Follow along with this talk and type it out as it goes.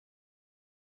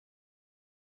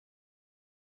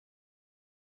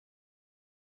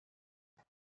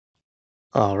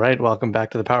All right, welcome back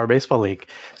to the Power Baseball League.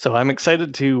 So I'm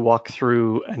excited to walk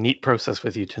through a neat process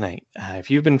with you tonight.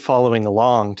 If you've been following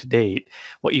along to date,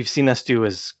 what you've seen us do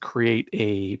is create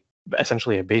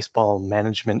essentially a baseball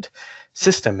management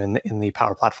system in the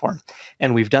Power Platform.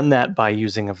 And we've done that by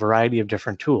using a variety of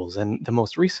different tools. And the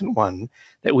most recent one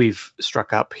that we've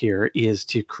struck up here is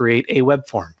to create a web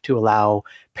form to allow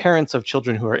parents of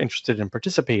children who are interested in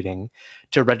participating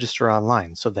to register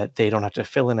online so that they don't have to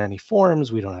fill in any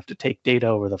forms. We don't have to take data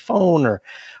over the phone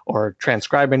or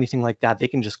transcribe anything like that. They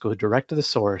can just go direct to the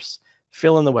source,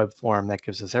 fill in the web form. That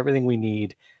gives us everything we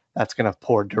need. That's going to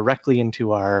pour directly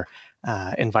into our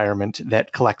environment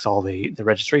that collects all the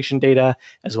registration data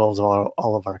as well as all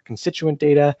of our constituent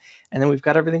data. And then we've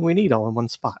got everything we need all in one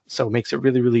spot. So it makes it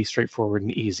really, really straightforward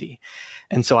and easy.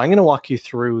 And so I'm going to walk you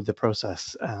through the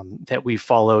process that we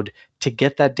followed to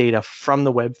get that data from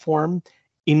the web form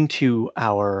into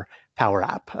our Power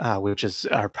App, which is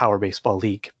our Power Baseball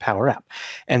League Power App.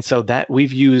 And so that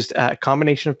we've used a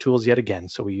combination of tools yet again.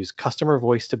 So we use customer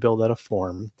voice to build out a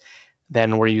form.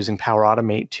 Then we're using Power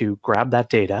Automate to grab that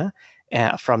data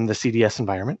from the CDS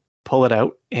environment, pull it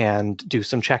out and do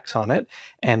some checks on it.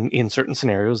 And in certain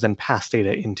scenarios, then pass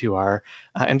data into our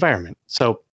environment.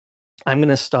 So I'm going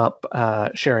to stop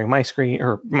sharing my screen,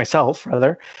 or myself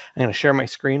rather. I'm going to share my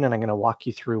screen and I'm going to walk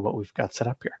you through what we've got set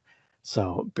up here.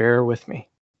 So bear with me.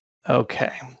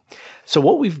 Okay, so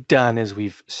what we've done is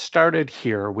we've started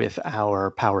here with our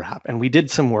Power App, and we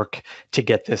did some work to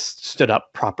get this stood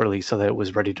up properly so that it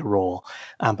was ready to roll.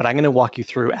 But I'm going to walk you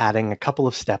through adding a couple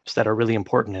of steps that are really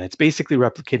important, and it's basically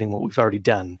replicating what we've already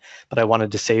done. But I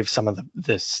wanted to save some of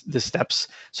the steps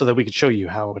so that we could show you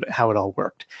how it all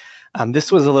worked.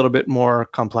 This was a little bit more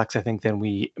complex, I think, than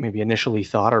we maybe initially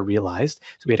thought or realized.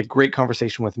 So we had a great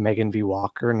conversation with Megan V.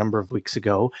 Walker a number of weeks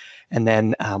ago. And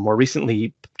then more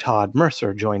recently, Todd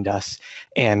Mercer joined us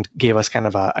and gave us kind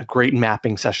of a great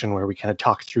mapping session where we kind of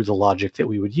talked through the logic that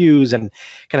we would use and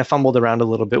kind of fumbled around a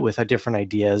little bit with different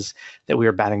ideas that we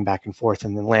were batting back and forth,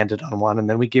 and then landed on one, and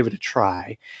then we gave it a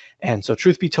try. And so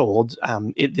truth be told,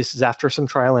 this is after some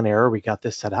trial and error. We got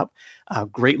this set up.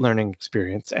 Great learning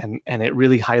experience, and it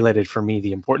really highlighted for me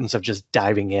the importance of just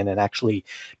diving in and actually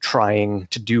trying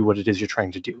to do what it is you're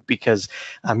trying to do, because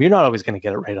you're not always going to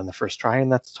get it right on the first try,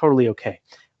 and that's totally okay.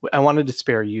 I wanted to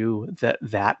spare you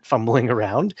that fumbling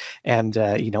around and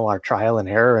our trial and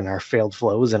error and our failed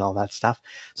flows and all that stuff.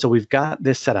 So we've got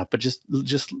this set up, but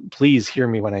just please hear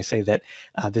me when I say that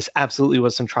this absolutely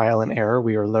was some trial and error.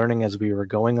 We were learning as we were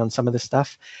going on some of this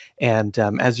stuff, and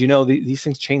as you know, these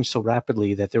things change so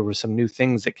rapidly that there were some new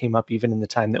things that came up even in the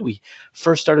time that we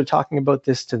first started talking about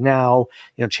this to now.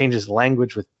 Changes the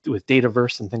language with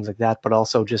Dataverse and things like that, but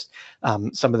also just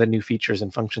some of the new features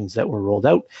and functions that were rolled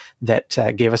out that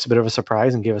gave us a bit of a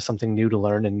surprise and gave us something new to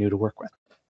learn and new to work with.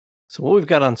 So what we've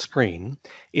got on screen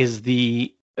is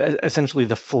essentially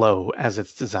the flow as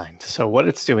it's designed. So what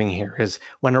it's doing here is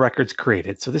when a record's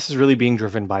created, so this is really being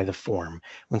driven by the form.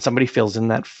 When somebody fills in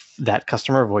that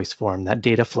customer voice form, that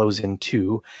data flows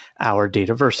into our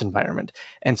Dataverse environment.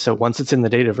 And so once it's in the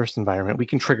Dataverse environment, we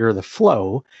can trigger the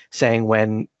flow saying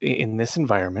when in this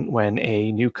environment, when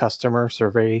a new customer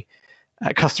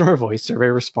voice survey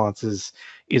responses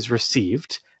is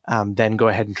received, then go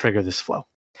ahead and trigger this flow.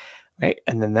 Right?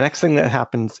 And then the next thing that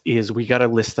happens is we got to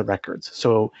list the records.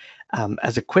 So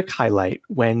as a quick highlight,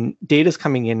 when data is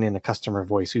coming in a customer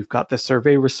voice, we've got the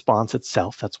survey response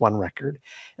itself, that's one record.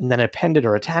 And then appended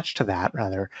or attached to that,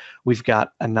 rather, we've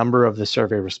got a number of the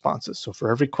survey responses. So for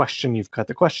every question, you've got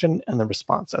the question and the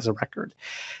response as a record.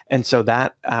 And so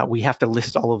that we have to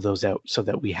list all of those out so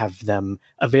that we have them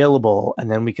available, and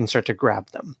then we can start to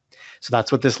grab them. So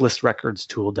that's what this list records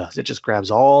tool does. It just grabs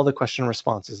all the question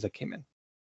responses that came in.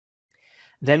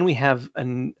 Then we have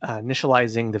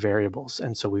initializing the variables.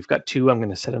 And so we've got two. I'm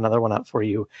going to set another one up for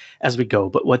you as we go.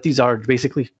 But what these are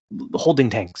basically holding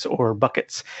tanks or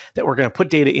buckets that we're going to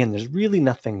put data in. There's really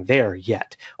nothing there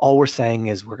yet. All we're saying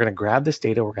is we're going to grab this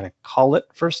data. We're going to call it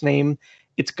first name.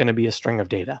 It's going to be a string of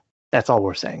data. That's all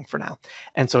we're saying for now.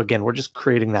 And so again, we're just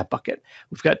creating that bucket.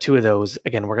 We've got two of those.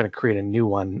 Again, we're going to create a new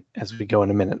one as we go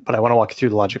in a minute. But I want to walk you through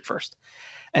the logic first.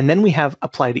 And then we have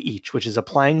apply to each, which is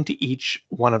applying to each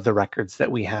one of the records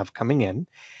that we have coming in.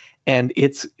 And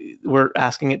we're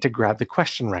asking it to grab the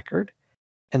question record.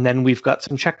 And then we've got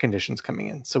some check conditions coming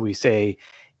in. So we say,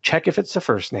 check if it's the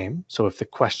first name. So if the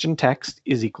question text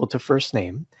is equal to first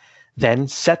name, then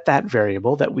set that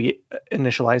variable that we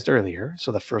initialized earlier,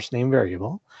 so the first name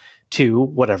variable, to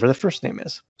whatever the first name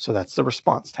is. So that's the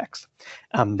response text.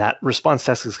 That response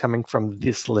text is coming from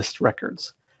this list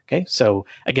records. Okay, so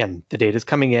again, the data is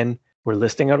coming in, we're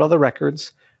listing out all the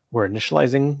records, we're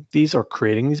initializing these or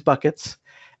creating these buckets,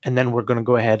 And then we're going to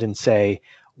go ahead and say,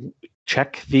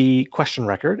 check the question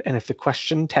record. And if the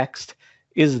question text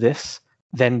is this,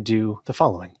 then do the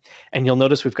following. And you'll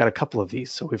notice we've got a couple of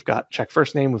these. So we've got check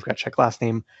first name, we've got check last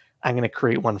name. I'm going to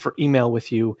create one for email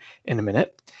with you in a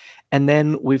minute. And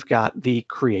then we've got the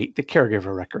create the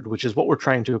caregiver record, which is what we're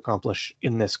trying to accomplish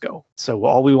in this go. So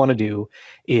all we want to do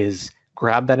is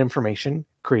grab that information,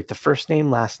 create the first name,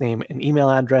 last name, and email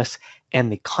address,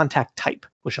 and the contact type,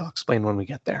 which I'll explain when we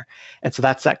get there. And so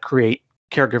that's that create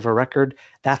caregiver record.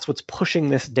 That's what's pushing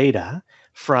this data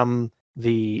from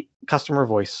the customer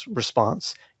voice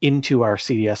response into our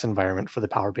CDS environment for the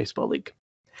Power Baseball League.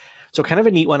 So kind of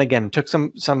a neat one. Again, took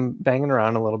some banging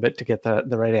around a little bit to get the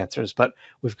right answers, but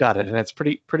we've got it, and it's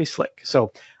pretty slick.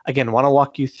 So again, want to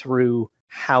walk you through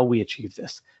how we achieve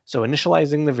this. So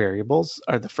initializing the variables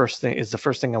is the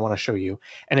first thing I want to show you,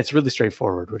 and it's really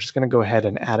straightforward. We're just going to go ahead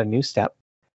and add a new step.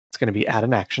 It's going to be add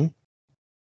an action.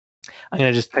 I'm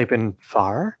going to just type in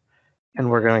var, and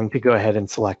we're going to go ahead and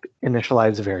select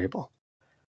initialize a variable.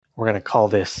 We're going to call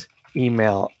this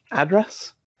email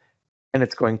address, and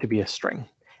it's going to be a string.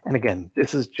 And again,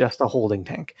 this is just a holding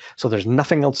tank. So there's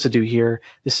nothing else to do here.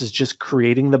 This is just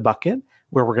creating the bucket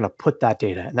where we're going to put that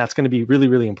data. And that's going to be really,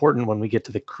 really important when we get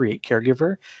to the create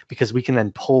caregiver, because we can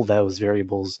then pull those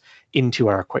variables into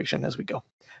our equation as we go.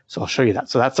 So I'll show you that.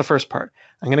 So that's the first part.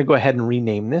 I'm going to go ahead and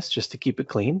rename this just to keep it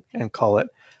clean and call it,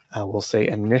 we'll say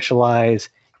initialize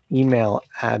email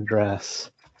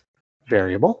address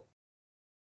variable.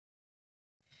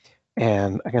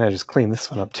 And I'm going to just clean this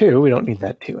one up too. We don't need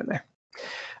that 2 in there.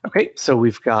 Okay, so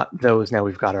we've got those. Now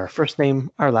we've got our first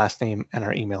name, our last name, and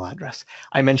our email address.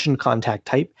 I mentioned contact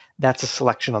type. That's a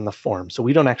selection on the form. So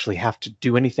we don't actually have to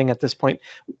do anything at this point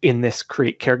in this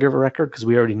create caregiver record because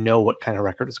we already know what kind of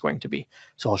record it's going to be.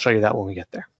 So I'll show you that when we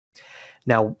get there.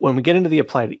 Now, when we get into the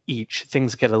apply to each,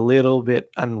 things get a little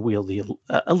bit unwieldy,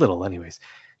 a little anyways.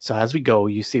 So as we go,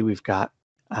 you see we've got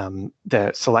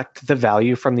the select the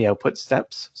value from the output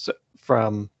steps, so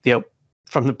from the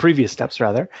previous steps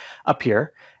rather, up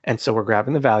here. And so we're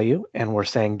grabbing the value and we're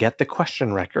saying get the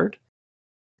question record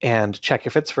and check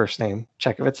if it's first name,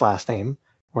 check if it's last name.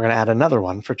 We're going to add another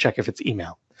one for check if it's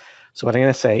email. So what I'm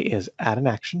going to say is add an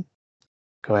action.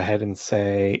 Go ahead and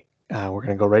say, we're going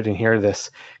to go right in here,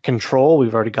 this control.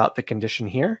 We've already got the condition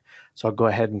here. So I'll go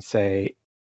ahead and say,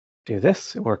 do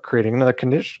this. We're creating another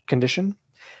condition.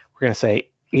 We're going to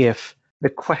say if the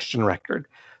question record.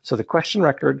 So the question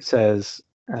record says,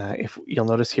 if you'll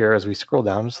notice here as we scroll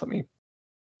down, just let me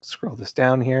scroll this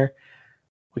down here.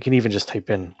 We can even just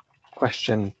type in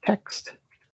question text.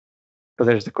 So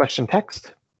there's the question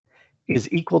text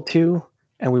is equal to,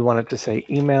 and we want it to say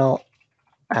email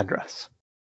address.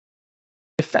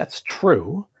 If that's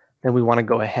true, then we want to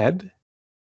go ahead.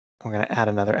 We're going to add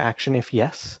another action if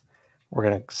yes. We're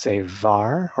going to say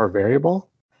var or variable.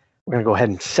 We're going to go ahead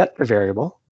and set the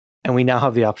variable. And we now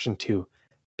have the option to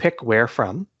pick where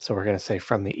from. So we're going to say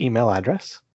from the email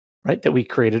address, right, that we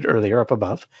created earlier up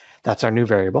above. That's our new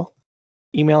variable,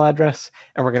 email address.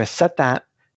 And we're going to set that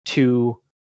to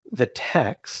the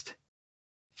text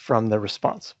from the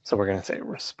response. So we're going to say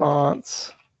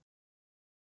response,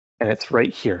 and it's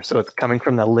right here. So it's coming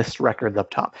from the list records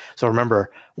up top. So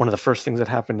remember, one of the first things that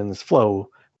happened in this flow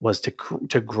was to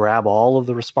grab all of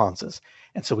the responses.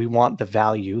 And so we want the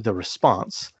value, the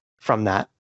response from that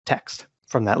text,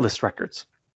 from that list records.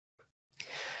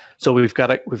 So we've got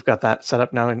that set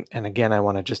up now. And again, I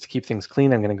want to just to keep things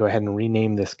clean, I'm going to go ahead and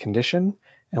rename this condition,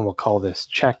 and we'll call this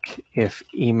check if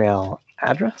email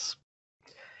address.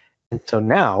 And so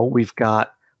now we've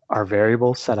got our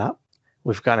variable set up.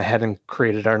 We've gone ahead and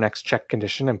created our next check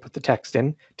condition and put the text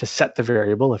in to set the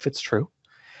variable if it's true.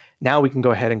 Now we can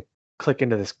go ahead and click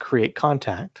into this create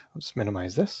contact. Let's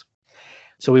minimize this.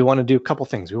 So we want to do a couple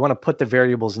things. We want to put the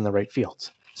variables in the right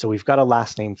fields. So we've got a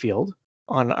last name field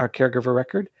on our caregiver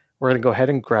record. We're going to go ahead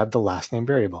and grab the last name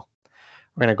variable.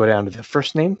 We're going to go down to the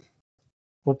first name.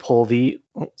 We'll pull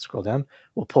scroll down.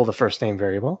 We'll pull the first name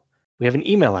variable. We have an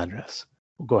email address.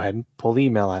 We'll go ahead and pull the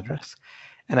email address.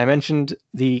 And I mentioned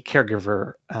the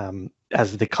caregiver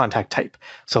as the contact type.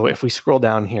 So if we scroll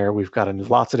down here, we've got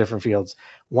lots of different fields.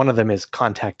 One of them is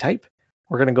contact type.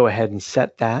 We're going to go ahead and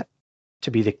set that to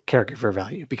be the caregiver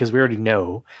value because we already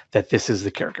know that this is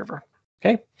the caregiver.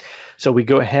 Okay, so we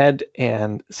go ahead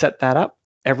and set that up.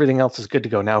 Everything else is good to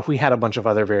go. Now, if we had a bunch of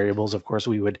other variables, of course,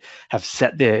 we would have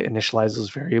initialize those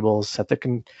variables, set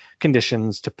the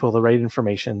conditions to pull the right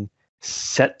information,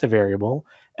 set the variable,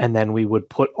 and then we would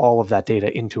put all of that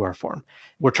data into our form.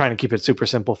 We're trying to keep it super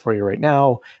simple for you right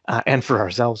now and for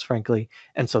ourselves, frankly.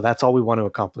 And so that's all we want to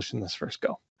accomplish in this first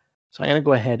go. So I'm going to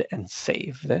go ahead and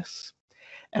save this.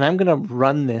 And I'm going to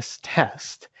run this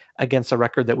test against a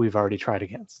record that we've already tried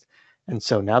against. And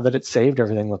so now that it's saved,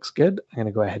 everything looks good. I'm going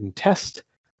to go ahead and test.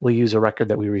 We'll use a record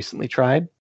that we recently tried.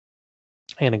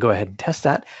 I'm going to go ahead and test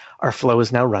that. Our flow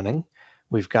is now running.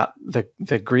 We've got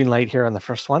the green light here on the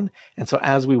first one. And so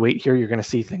as we wait here, you're going to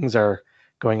see things are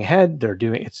going ahead.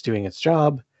 It's doing its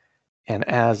job. And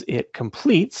as it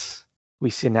completes, we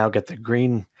see now get the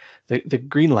green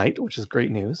light, which is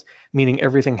great news, meaning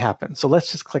everything happened. So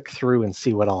let's just click through and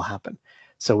see what all happened.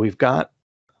 So we've got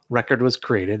record was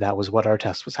created. That was what our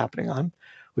test was happening on.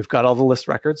 We've got all the list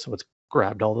records, so it's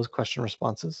grabbed all those question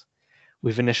responses.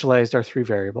 We've initialized our 3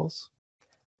 variables.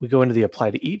 We go into the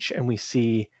apply to each, and we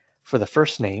see for the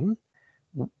first name,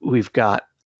 we've got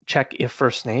check if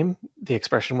first name, the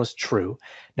expression was true.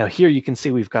 Now here you can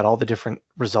see we've got all the different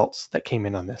results that came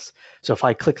in on this. So if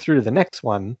I click through to the next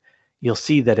one, you'll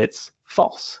see that it's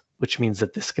false, which means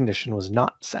that this condition was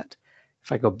not set.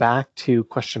 If I go back to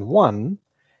question 1,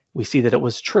 we see that it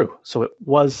was true. So it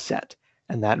was set,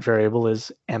 and that variable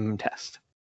is mtest.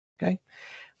 Okay.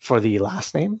 For the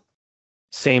last name,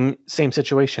 same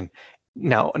situation.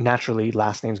 Now, naturally,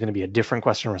 last name is going to be a different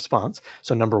question response.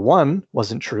 So number 1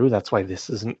 wasn't true. That's why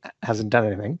this hasn't done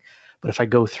anything. But if I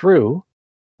go through,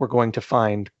 we're going to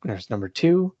find there's number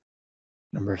 2,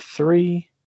 number 3,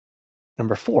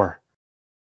 number 4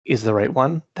 is the right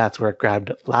one. That's where it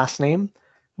grabbed last name,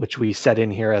 which we set in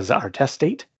here as our test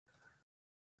date.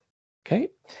 Okay.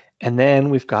 And then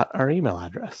we've got our email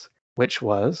address, which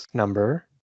was number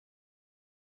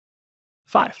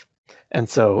 5. And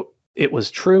so it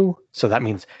was true. So that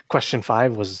means question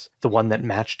 5 was the one that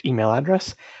matched email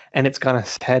address. And it's gone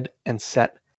ahead and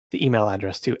set the email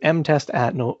address to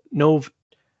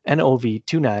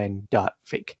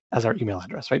mtest@nov29.fake as our email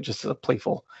address, right? Just as a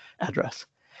playful address.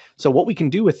 So what we can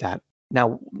do with that,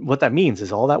 now what that means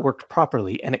is all that worked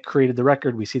properly and it created the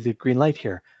record. We see the green light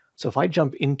here. So if I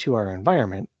jump into our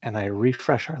environment and I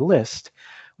refresh our list,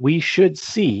 we should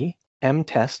see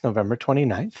mtest November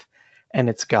 29th, and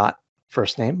it's got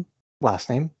first name, last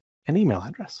name, and email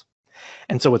address.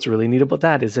 And so what's really neat about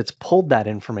that is it's pulled that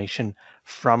information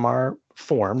from our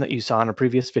form that you saw in a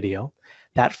previous video.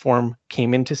 That form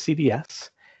came into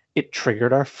CDS. It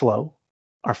triggered our flow.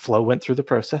 Our flow went through the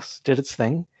process, did its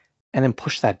thing, and then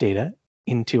pushed that data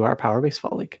into our Power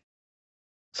Baseball League.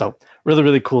 So really,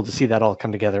 really cool to see that all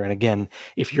come together. And again,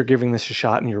 if you're giving this a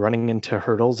shot and you're running into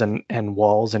hurdles and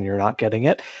walls and you're not getting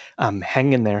it,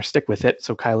 hang in there, stick with it.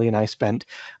 So Kylie and I spent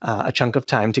a chunk of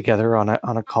time together on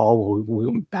a call. We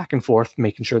went back and forth,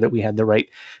 making sure that we had the right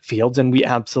fields, and we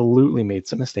absolutely made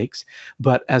some mistakes.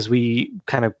 But as we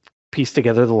kind of pieced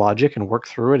together the logic and worked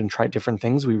through it and tried different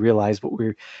things, we realized what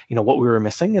we were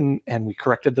missing, and we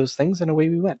corrected those things, and away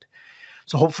we went.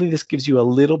 So hopefully this gives you a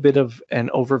little bit of an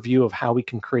overview of how we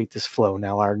can create this flow.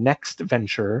 Now, our next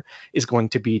venture is going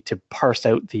to be to parse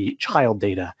out the child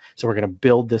data. So we're going to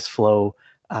build this flow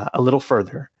a little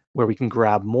further, where we can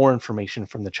grab more information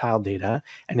from the child data.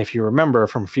 And if you remember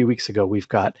from a few weeks ago, we've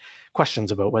got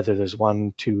questions about whether there's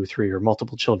 1, 2, 3, or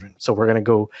multiple children. So we're going to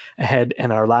go ahead,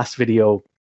 and our last video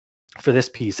for this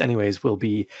piece anyways will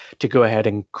be to go ahead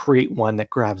and create one that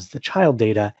grabs the child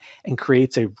data and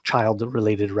creates a child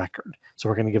related record. So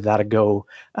we're going to give that a go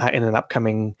in an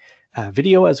upcoming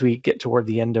video as we get toward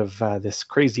the end of this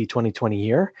crazy 2020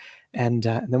 year, and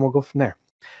then we'll go from there.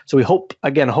 So we hope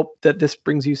that this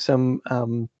brings you some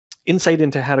insight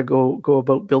into how to go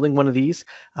about building one of these.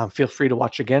 Feel free to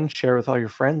watch again, share with all your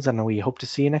friends, and we hope to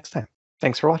see you next time.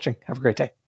 Thanks for watching. Have a great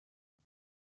day.